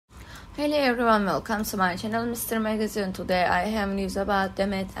Hello everyone, welcome to my channel Mr. Magazine. Today I have news about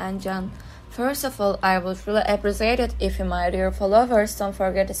Demet and Can. First of all, I would really appreciate it if you, my dear followers, don't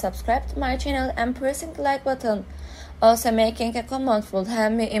forget to subscribe to my channel and pressing the like button. Also, making a comment will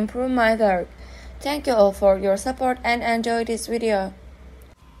help me improve my work. Thank you all for your support and enjoy this video.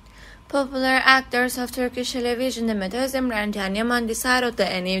 Popular actors of Turkish television Demet Özdemir and Can Yaman decided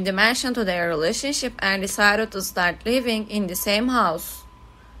a new dimension to their relationship and decided to start living in the same house.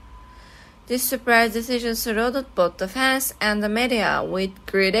 This surprise decision surrounded both the fans and the media with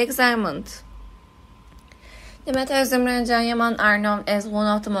great excitement. Demet Özdemir and Can Yaman are known as one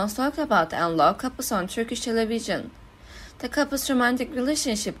of the most talked about and loved couples on Turkish television. The couple's romantic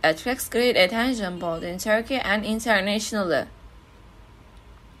relationship attracts great attention both in Turkey and internationally.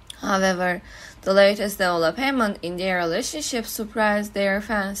 However, the latest development in their relationship surprised their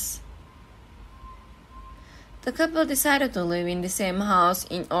fans. The couple decided to live in the same house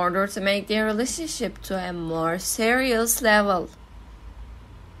in order to make their relationship to a more serious level.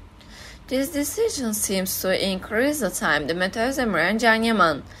 This decision seems to increase the time Demet Özdemir and Can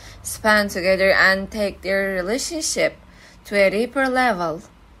Yaman spend together and take their relationship to a deeper level.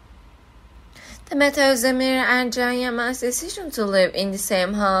 Demet Özdemir and Can Yaman's decision to live in the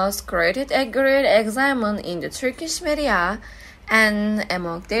same house created a great excitement in the Turkish media and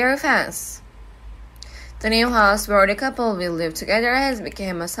among their fans. The new house where the couple will live together has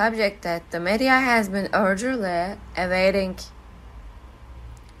become a subject that the media has been urgently awaiting.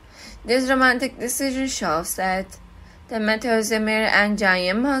 This romantic decision shows that Demet Özdemir and Can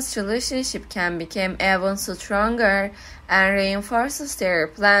Yaman's relationship can become even stronger and reinforces their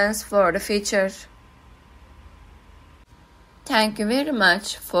plans for the future. Thank you very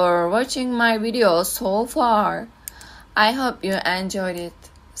much for watching my video so far. I hope you enjoyed it.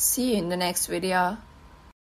 See you in the next video.